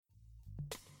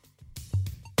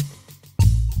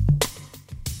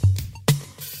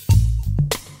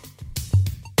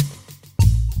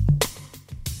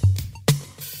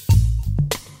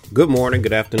Good morning,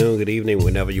 good afternoon, good evening,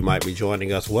 whenever you might be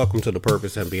joining us. Welcome to the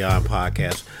Purpose and Beyond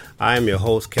podcast. I am your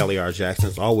host, Kelly R. Jackson.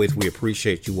 As always, we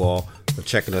appreciate you all for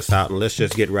checking us out, and let's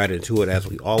just get right into it as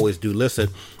we always do. Listen,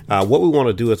 what we want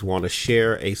to do is we want to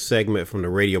share a segment from the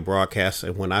radio broadcast.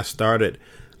 And when I started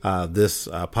this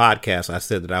podcast, I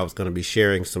said that I was going to be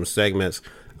sharing some segments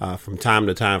from time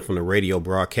to time from the radio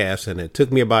broadcast, and it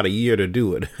took me about a year to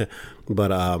do it. But,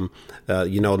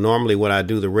 normally when I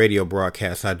do the radio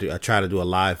broadcast, I try to do a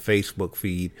live Facebook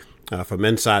feed from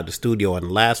inside the studio.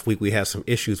 And last week we had some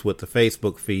issues with the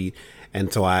Facebook feed.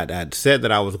 And so I'd said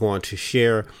that I was going to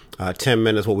share 10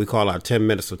 minutes, what we call our 10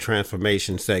 minutes of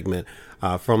transformation segment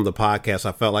from the podcast.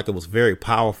 I felt like it was very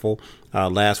powerful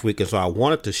last week. And so I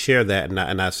wanted to share that.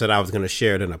 And I said I was going to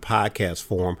share it in a podcast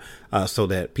form so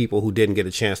that people who didn't get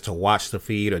a chance to watch the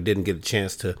feed or didn't get a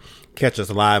chance to catch us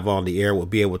live on the air would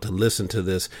be able to listen to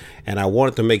this. And I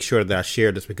wanted to make sure that I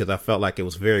shared this because I felt like it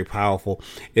was very powerful.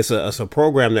 It's a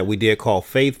program that we did called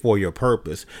Faith for Your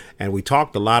Purpose. And we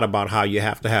talked a lot about how you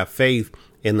have to have faith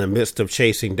in the midst of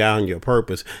chasing down your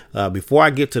purpose. Before I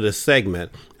get to this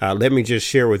segment, let me just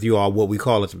share with you all what we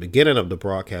call at the beginning of the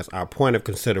broadcast, our point of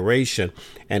consideration.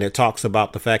 And it talks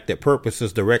about the fact that purpose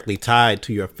is directly tied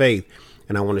to your faith.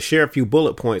 And I want to share a few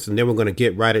bullet points, and then we're going to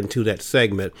get right into that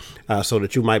segment so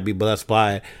that you might be blessed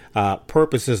by it.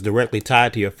 Purpose is directly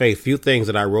tied to your faith. A few things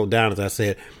that I wrote down, as I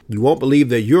said, you won't believe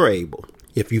that you're able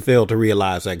if you fail to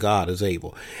realize that God is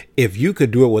able. If you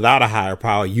could do it without a higher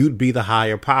power, you'd be the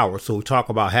higher power. So we talk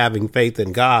about having faith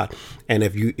in God. And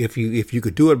if you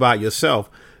could do it by yourself,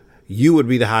 you would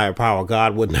be the higher power.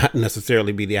 God would not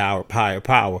necessarily be the higher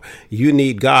power. You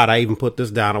need God. I even put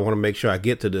this down. I want to make sure I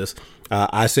get to this.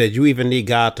 I said you even need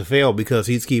God to fail because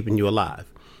he's keeping you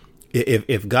alive.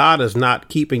 If God is not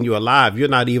keeping you alive, you're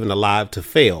not even alive to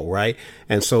fail, right?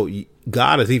 And so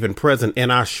God is even present in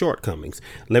our shortcomings.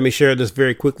 Let me share this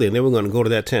very quickly, and then we're going to go to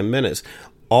that 10 minutes.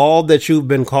 All that you've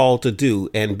been called to do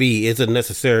and be isn't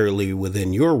necessarily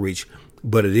within your reach,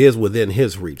 but it is within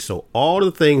his reach. So all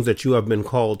the things that you have been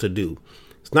called to do,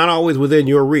 it's not always within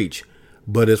your reach,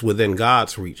 but it's within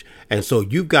God's reach. And so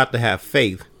you've got to have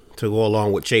faith to go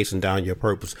along with chasing down your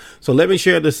purpose. So let me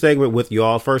share this segment with you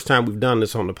all. First time we've done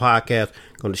this on the podcast.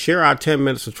 I'm going to share our 10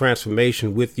 minutes of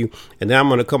transformation with you. And then I'm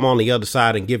going to come on the other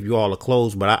side and give you all a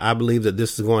close. But I believe that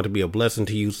this is going to be a blessing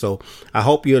to you. So I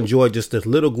hope you enjoyed just this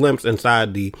little glimpse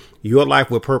inside the Your Life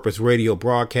with Purpose radio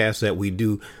broadcast that we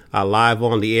do live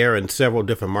on the air in several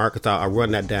different markets. I'll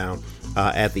run that down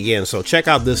at the end. So check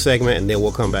out this segment and then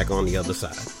we'll come back on the other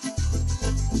side.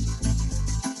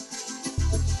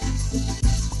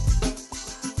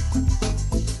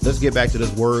 Let's get back to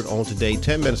this word on today.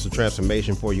 10 minutes of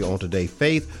transformation for you on today.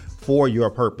 Faith for your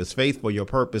purpose. Faith for your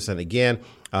purpose. And again,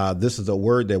 this is a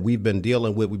word that we've been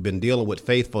dealing with. We've been dealing with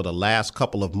faith for the last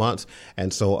couple of months.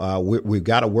 And so we've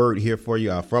got a word here for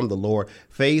you from the Lord.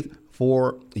 Faith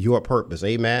for your purpose.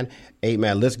 Amen.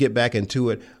 Amen. Let's get back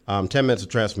into it. 10 minutes of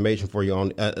transformation for you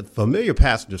on a familiar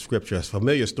passage of scripture, a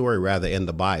familiar story rather in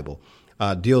the Bible,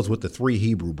 deals with the three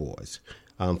Hebrew boys.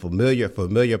 Familiar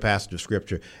passage of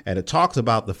scripture. And it talks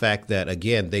about the fact that,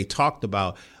 again, they talked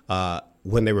about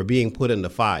when they were being put in the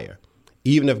fire.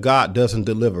 Even if God doesn't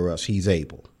deliver us, he's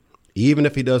able. Even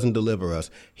if he doesn't deliver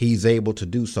us, he's able to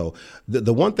do so.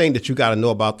 The one thing that you got to know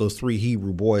about those three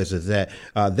Hebrew boys is that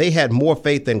they had more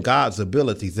faith in God's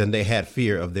abilities than they had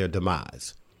fear of their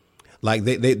demise. Like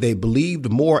they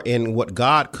believed more in what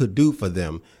God could do for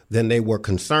them than they were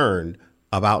concerned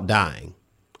about dying.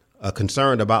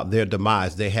 Concerned about their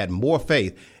demise. They had more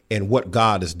faith in what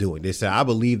God is doing. They said, I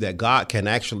believe that God can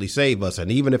actually save us.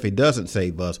 And even if he doesn't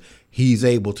save us, he's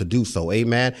able to do so.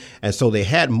 Amen. And so they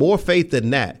had more faith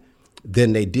in that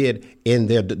than they did in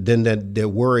their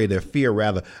worry, their fear,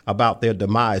 rather, about their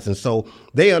demise. And so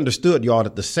they understood, y'all,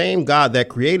 that the same God that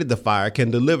created the fire can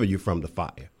deliver you from the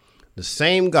fire. The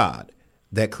same God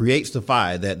that creates the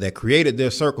fire, that created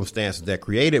their circumstances, that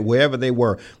created wherever they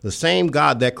were, the same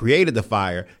God that created the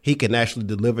fire, he can actually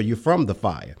deliver you from the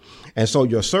fire. And so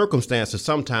your circumstances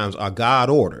sometimes are God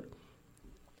ordered.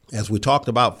 As we talked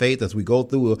about faith, as we go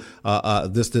through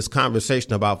this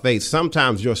conversation about faith,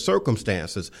 sometimes your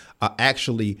circumstances are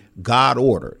actually God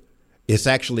ordered. It's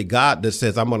actually God that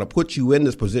says, I'm going to put you in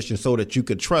this position so that you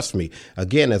could trust me.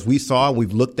 Again, as we saw,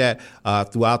 we've looked at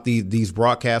throughout these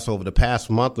broadcasts over the past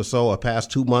month or so, or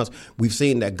past 2 months, we've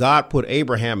seen that God put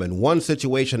Abraham in one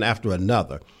situation after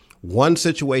another,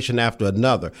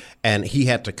 and he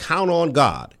had to count on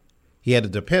God He had to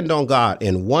depend on God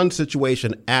in one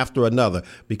situation after another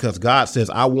because God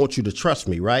says, I want you to trust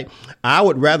me, right? I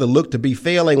would rather look to be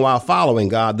failing while following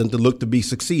God than to look to be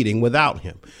succeeding without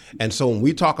him. And so when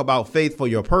we talk about faith for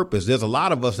your purpose, there's a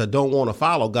lot of us that don't want to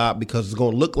follow God because it's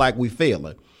going to look like we're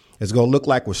failing. It's going to look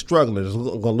like we're struggling. It's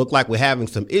going to look like we're having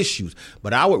some issues.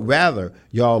 But I would rather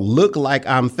y'all look like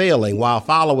I'm failing while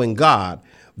following God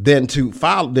than to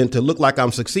look like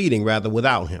I'm succeeding rather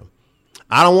without him.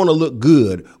 I don't want to look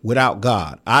good without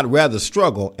God. I'd rather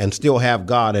struggle and still have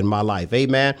God in my life.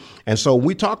 Amen. And so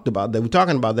we talked about that. We're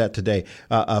talking about that today.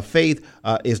 Faith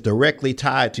is directly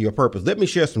tied to your purpose. Let me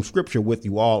share some scripture with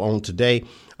you all on today.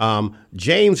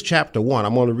 James chapter 1.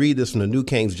 I'm going to read this in the New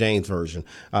King James Version.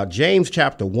 James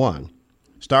chapter 1.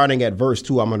 Starting at verse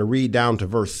 2, I'm going to read down to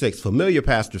verse 6. Familiar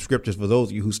passage of scriptures for those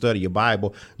of you who study your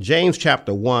Bible. James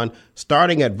chapter 1,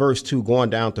 starting at verse 2,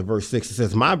 going down to verse 6. It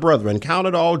says, My brethren, count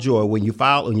it all joy when you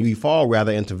fall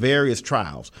into various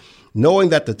trials, knowing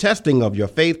that the testing of your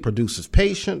faith produces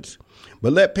patience.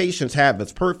 But let patience have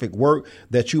its perfect work,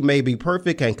 that you may be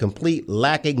perfect and complete,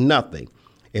 lacking nothing.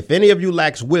 If any of you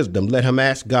lacks wisdom, let him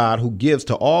ask God, who gives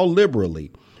to all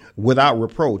liberally without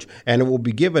reproach, and it will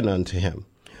be given unto him.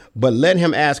 But let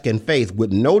him ask in faith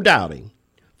with no doubting,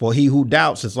 for he who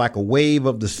doubts is like a wave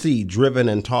of the sea driven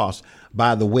and tossed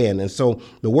by the wind. And so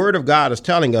the word of God is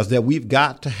telling us that we've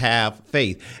got to have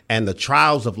faith, and the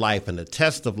trials of life and the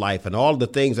tests of life and all the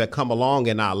things that come along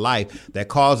in our life that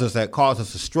cause us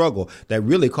to struggle, that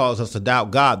really cause us to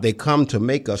doubt God. They come to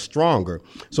make us stronger.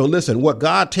 So listen, what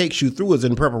God takes you through is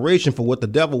in preparation for what the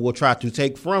devil will try to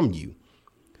take from you.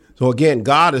 So again,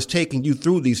 God is taking you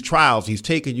through these trials. He's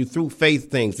taking you through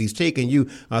faith things. He's taking you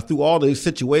through all these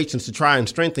situations to try and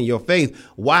strengthen your faith.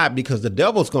 Why? Because the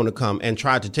devil's going to come and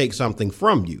try to take something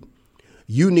from you.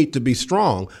 You need to be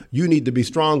strong. You need to be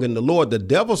strong in the Lord. The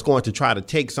devil's going to try to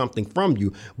take something from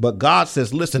you. But God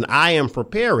says, listen, I am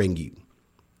preparing you.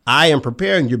 I am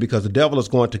preparing you because the devil is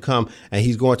going to come and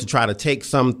he's going to try to take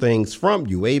some things from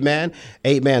you. Amen.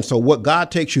 Amen. So what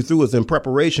God takes you through is in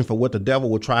preparation for what the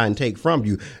devil will try and take from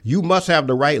you. You must have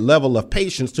the right level of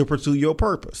patience to pursue your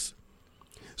purpose.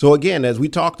 So again, as we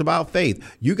talked about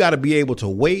faith, you got to be able to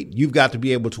wait. You've got to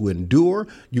be able to endure.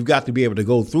 You've got to be able to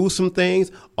go through some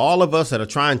things. All of us that are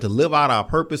trying to live out our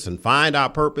purpose and find our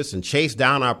purpose and chase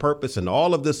down our purpose and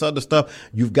all of this other stuff,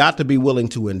 you've got to be willing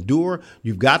to endure.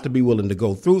 You've got to be willing to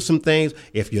go through some things.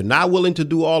 If you're not willing to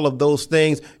do all of those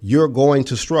things, you're going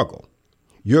to struggle.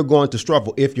 You're going to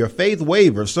struggle. If your faith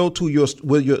wavers, so too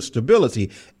will your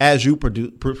stability as you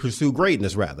pursue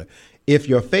greatness, rather. If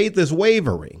your faith is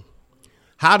wavering,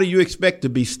 how do you expect to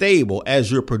be stable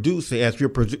as you're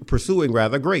pursuing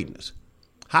greatness?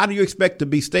 How do you expect to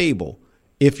be stable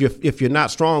if you're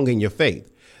not strong in your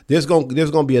faith? There's going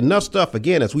to be enough stuff,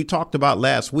 again, as we talked about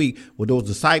last week with those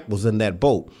disciples in that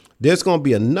boat. There's going to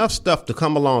be enough stuff to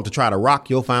come along to try to rock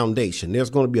your foundation.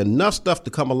 There's going to be enough stuff to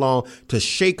come along to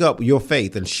shake up your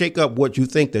faith and shake up what you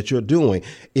think that you're doing.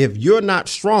 If you're not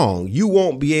strong, you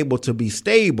won't be able to be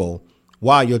stable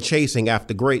while you're chasing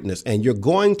after greatness. And you're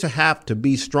going to have to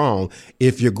be strong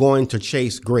if you're going to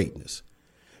chase greatness.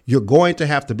 You're going to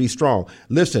have to be strong.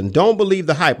 Listen, don't believe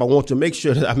the hype. I want to make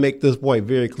sure that I make this point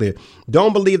very clear.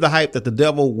 Don't believe the hype that the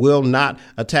devil will not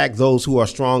attack those who are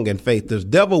strong in faith. The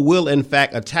devil will, in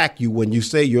fact, attack you when you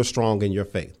say you're strong in your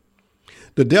faith.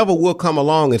 The devil will come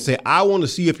along and say, I want to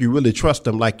see if you really trust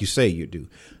him like you say you do.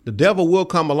 The devil will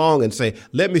come along and say,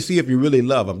 let me see if you really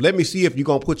love him. Let me see if you're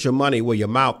going to put your money where your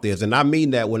mouth is. And I mean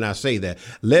that when I say that.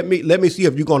 Let me see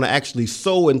if you're going to actually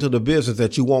sow into the business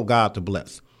that you want God to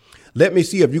bless. Let me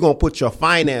see if you're going to put your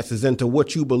finances into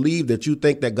what you believe that you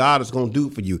think that God is going to do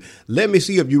for you. Let me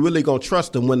see if you're really going to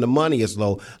trust him when the money is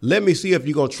low. Let me see if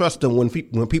you're going to trust him when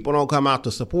people don't come out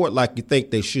to support like you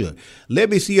think they should. Let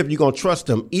me see if you're going to trust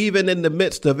him even in the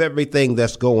midst of everything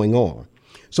that's going on.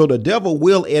 So the devil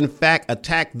will, in fact,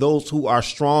 attack those who are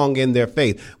strong in their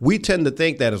faith. We tend to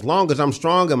think that as long as I'm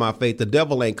strong in my faith, the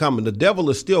devil ain't coming. The devil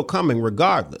is still coming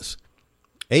regardless.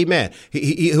 Amen.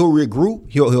 He'll regroup.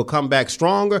 He'll come back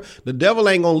stronger. The devil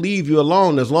ain't going to leave you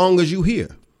alone as long as you here.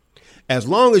 As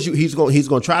long as he's going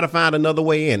to try to find another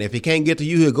way in. If he can't get to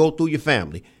you, he'll go through your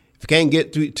family. If he can't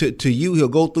get to you, he'll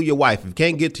go through your wife. If he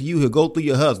can't get to you, he'll go through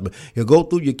your husband. He'll go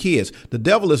through your kids. The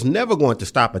devil is never going to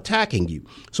stop attacking you.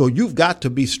 So you've got to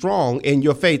be strong in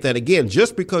your faith. And again,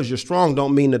 just because you're strong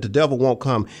don't mean that the devil won't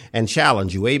come and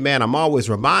challenge you. Amen. I'm always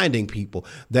reminding people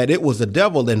that it was the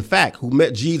devil, in fact, who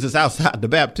met Jesus outside the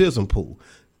baptism pool.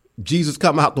 Jesus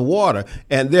come out the water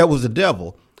and there was the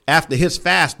devil. After his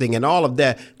fasting and all of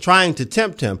that, trying to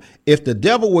tempt him. If the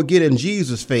devil will get in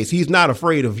Jesus' face, he's not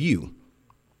afraid of you.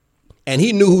 And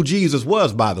he knew who Jesus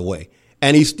was, by the way.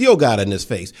 And he still got in his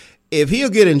face. If he'll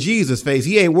get in Jesus' face,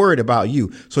 he ain't worried about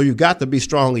you. So you've got to be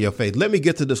strong in your faith. Let me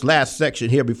get to this last section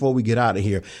here before we get out of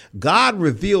here. God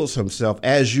reveals himself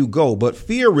as you go, but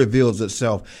fear reveals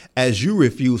itself as you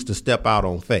refuse to step out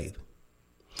on faith.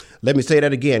 Let me say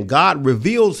that again. God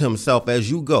reveals himself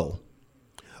as you go,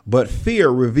 but fear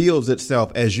reveals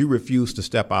itself as you refuse to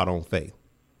step out on faith.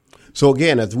 So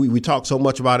again, as we talk so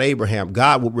much about Abraham,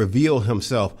 God will reveal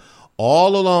himself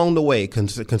all along the way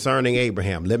concerning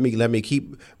Abraham. Let me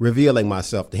keep revealing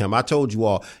myself to him. I told you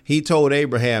all, he told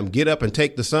Abraham, get up and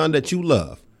take the son that you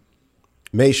love.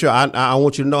 Make sure I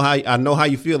want you to know how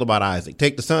you feel about Isaac.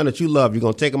 Take the son that you love. You're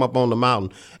going to take him up on the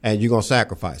mountain and you're going to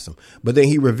sacrifice him. But then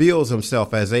he reveals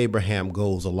himself as Abraham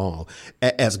goes along.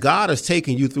 As God is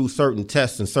taking you through certain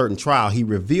tests and certain trials, he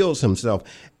reveals himself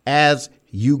as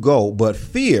you go. But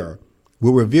fear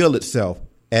will reveal itself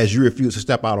as you refuse to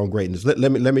step out on greatness. Let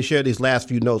me share these last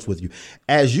few notes with you.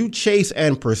 As you chase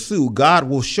and pursue, God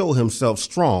will show himself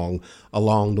strong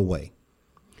along the way.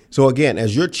 So again,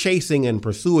 as you're chasing and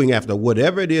pursuing after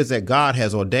whatever it is that God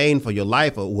has ordained for your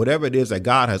life, or whatever it is that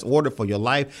God has ordered for your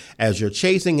life, as you're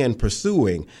chasing and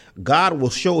pursuing, God will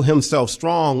show himself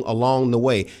strong along the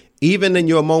way. Even in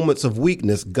your moments of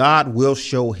weakness, God will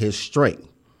show his strength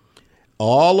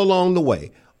all along the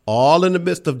way. All in the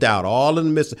midst of doubt, all in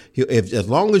the midst of, as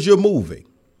long as you're moving,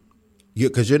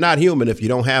 because you're not human if you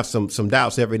don't have some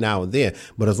doubts every now and then.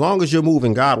 But as long as you're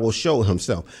moving, God will show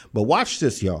himself. But watch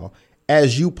this, y'all.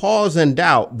 As you pause in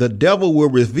doubt, the devil will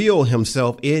reveal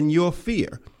himself in your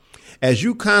fear. As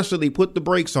you constantly put the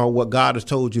brakes on what God has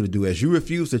told you to do, as you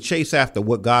refuse to chase after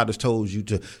what God has told you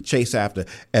to chase after,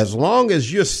 as long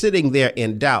as you're sitting there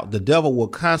in doubt, the devil will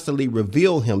constantly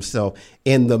reveal himself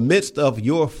in the midst of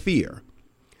your fear.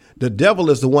 The devil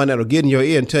is the one that'll get in your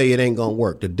ear and tell you it ain't going to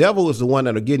work. The devil is the one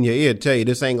that'll get in your ear and tell you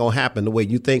this ain't going to happen the way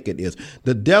you think it is.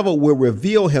 The devil will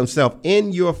reveal himself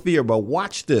in your fear. But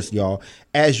watch this, y'all.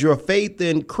 As your faith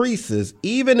increases,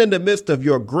 even in the midst of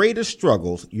your greatest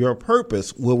struggles, your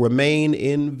purpose will remain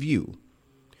in view.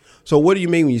 So what do you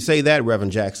mean when you say that,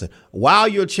 Reverend Jackson? While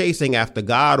you're chasing after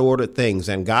God ordered things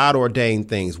and God ordained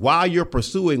things, while you're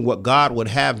pursuing what God would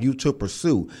have you to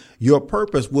pursue, your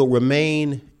purpose will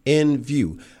remain in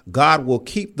view. God will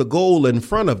keep the goal in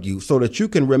front of you so that you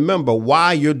can remember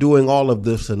why you're doing all of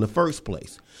this in the first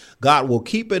place. God will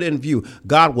keep it in view.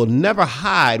 God will never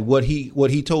hide what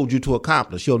he told you to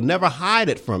accomplish. He'll never hide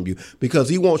it from you because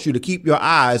he wants you to keep your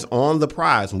eyes on the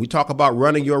prize. When we talk about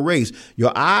running your race,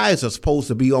 your eyes are supposed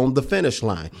to be on the finish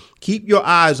line. Keep your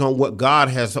eyes on what God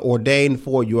has ordained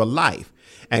for your life.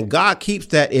 And God keeps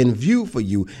that in view for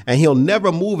you, and he'll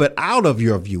never move it out of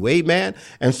your view. Amen.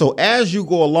 And so as you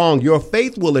go along, your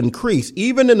faith will increase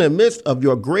even in the midst of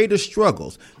your greatest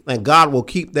struggles, and God will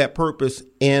keep that purpose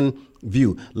in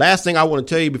view. Last thing I want to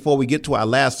tell you before we get to our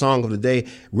last song of the day,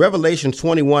 Revelation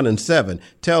 21:7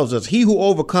 tells us, he who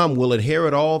overcomes will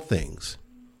inherit all things.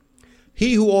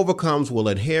 He who overcomes will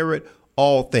inherit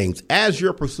all things. As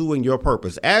you're pursuing your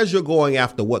purpose, as you're going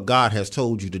after what God has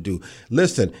told you to do,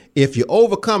 listen, if you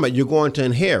overcome it, you're going to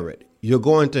inherit. You're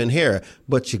going to inherit,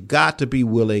 but you got to be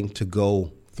willing to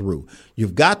go through.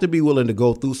 You've got to be willing to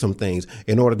go through some things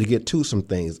in order to get to some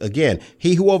things. Again,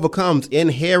 he who overcomes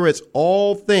inherits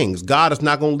all things. God is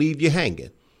not going to leave you hanging.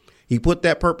 He put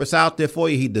that purpose out there for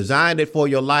you. He designed it for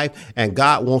your life, and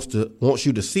God wants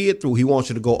you to see it through. He wants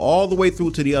you to go all the way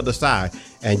through to the other side,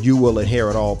 and you will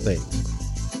inherit all things.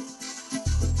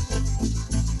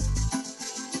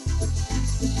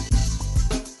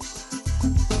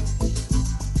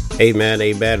 Amen.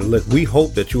 Amen. Look, we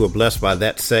hope that you were blessed by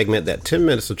that segment, that 10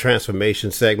 minutes of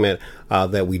transformation segment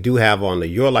that we do have on the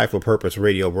Your Life with Purpose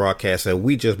radio broadcast. And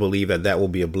we just believe that that will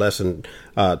be a blessing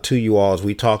to you all as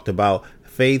we talked about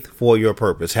faith for your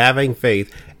purpose, having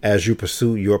faith as you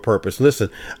pursue your purpose. Listen,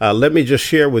 let me just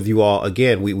share with you all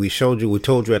again. We told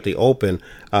you at the open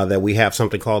that we have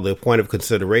something called the point of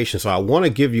consideration. So I want to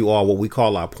give you all what we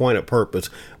call our point of purpose,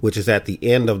 which is at the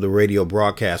end of the radio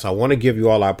broadcast. I want to give you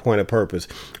all our point of purpose.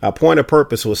 Our point of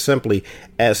purpose was simply,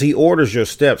 as he orders your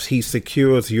steps, he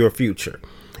secures your future.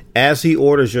 As he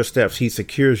orders your steps, he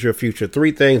secures your future.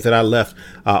 3 things that I left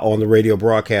on the radio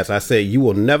broadcast. I said, you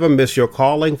will never miss your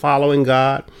calling following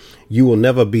God. You will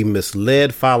never be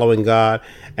misled following God,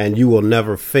 and you will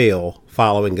never fail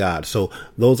following God. So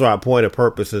those are our point of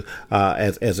purposes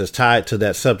as it's tied to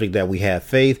that subject that we have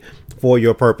faith for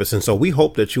your purpose. And so we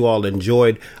hope that you all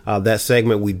enjoyed that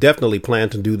segment. We definitely plan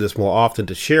to do this more often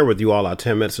to share with you all our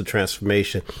 10 minutes of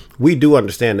transformation. We do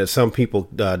understand that some people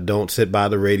don't sit by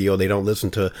the radio. They don't listen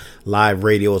to live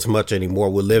radio as much anymore.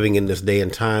 We're living in this day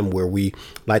and time where we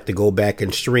like to go back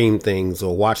and stream things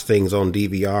or watch things on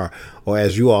DVR, or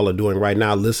as you all are doing right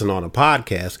now, listen on a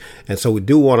podcast. And so we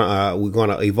do want to, we're going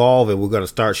to evolve, and we're going to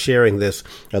start sharing this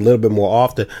a little bit more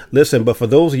often. Listen, but for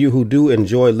those of you who do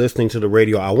enjoy listening to the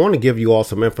radio, I want to give you all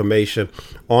some information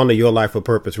on the Your Life of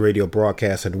Purpose radio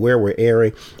broadcast and where we're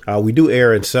airing. We do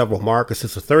air in several markets.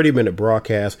 It's a 30-minute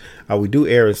broadcast. We do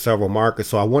air in several markets.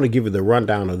 So I want to give you the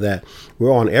rundown of that.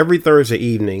 We're on every Thursday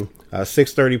evening,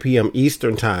 6:30 p.m.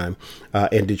 Eastern Time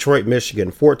in Detroit, Michigan,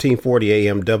 1440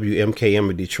 a.m. WMKM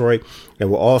in Detroit. And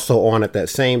we're also on at that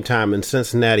same time in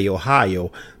Cincinnati, Ohio,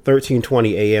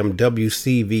 1320 a.m.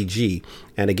 WCVG.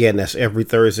 And again, that's every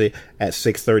Thursday at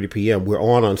 6:30 p.m. We're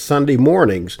on Sunday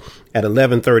mornings at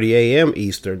 11:30 a.m.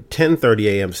 Eastern, 10:30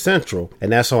 a.m. Central.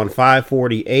 And that's on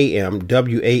 540 a.m.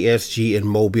 WASG in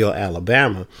Mobile,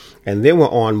 Alabama. And then we're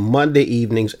on Monday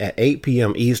evenings at 8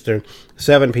 p.m. Eastern,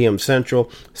 7 p.m. Central,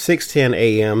 6:10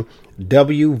 a.m.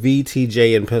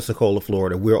 WVTJ in Pensacola,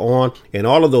 Florida. We're on in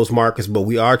all of those markets, but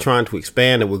we are trying to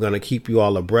expand, and we're going to keep you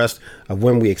all abreast of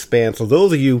when we expand. So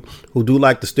those of you who do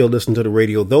like to still listen to the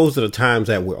radio, those are the times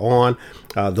that we're on.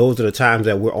 Those are the times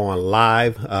that we're on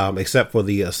live, except for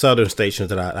the southern stations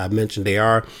that I mentioned. They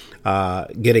are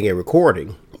getting a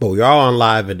recording. But we are on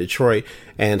live in Detroit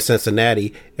and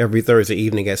Cincinnati every Thursday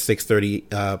evening at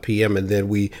 6:30 p.m. And then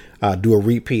we do a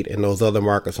repeat in those other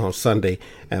markets on Sunday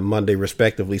and Monday,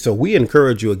 respectively. So we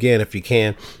encourage you, again, if you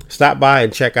can, stop by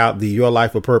and check out the Your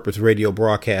Life of Purpose radio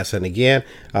broadcast. And again,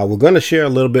 we're going to share a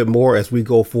little bit more as we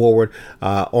go forward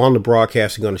on the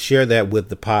broadcast. We're going to share that with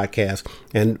the podcast.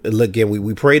 And again,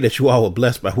 we pray that you all are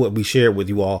blessed by what we shared with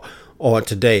you all on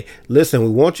today. Listen, we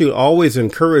want you to always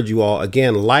encourage you all,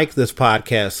 again, like this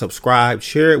podcast, subscribe,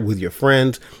 share it with your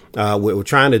friends. We're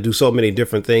trying to do so many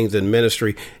different things in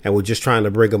ministry, and we're just trying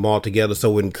to bring them all together.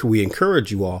 So we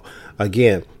encourage you all,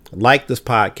 again, like this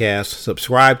podcast,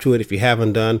 subscribe to it if you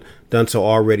haven't done so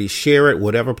already, share it,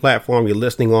 whatever platform you're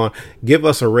listening on, give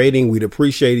us a rating. We'd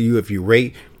appreciate you if you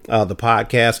rate the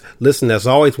podcast. Listen, as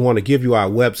always, we want to give you our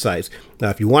websites. Now,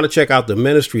 if you want to check out the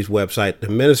ministry's website, the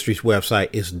ministry's website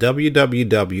is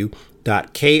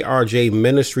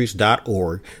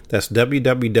www.krjministries.org. That's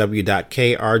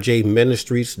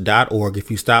www.krjministries.org.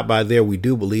 If you stop by there, we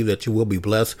do believe that you will be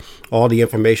blessed. All the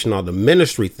information on the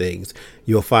ministry things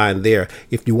you'll find there.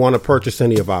 If you want to purchase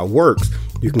any of our works,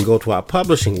 you can go to our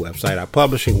publishing website. Our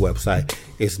publishing website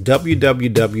is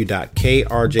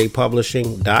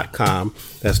www.krjpublishing.com.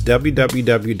 That's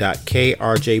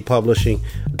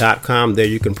www.krjpublishing.com. There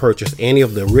you can purchase any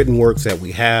of the written works that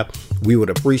we have. We would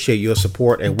appreciate your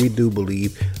support, and we do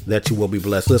believe that you will be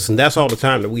blessed. Listen, that's all the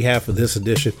time that we have for this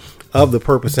edition of the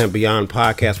Purpose and Beyond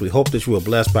podcast. We hope that you were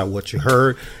blessed by what you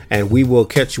heard, and we will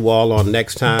catch you all on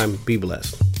next time. Be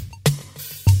blessed.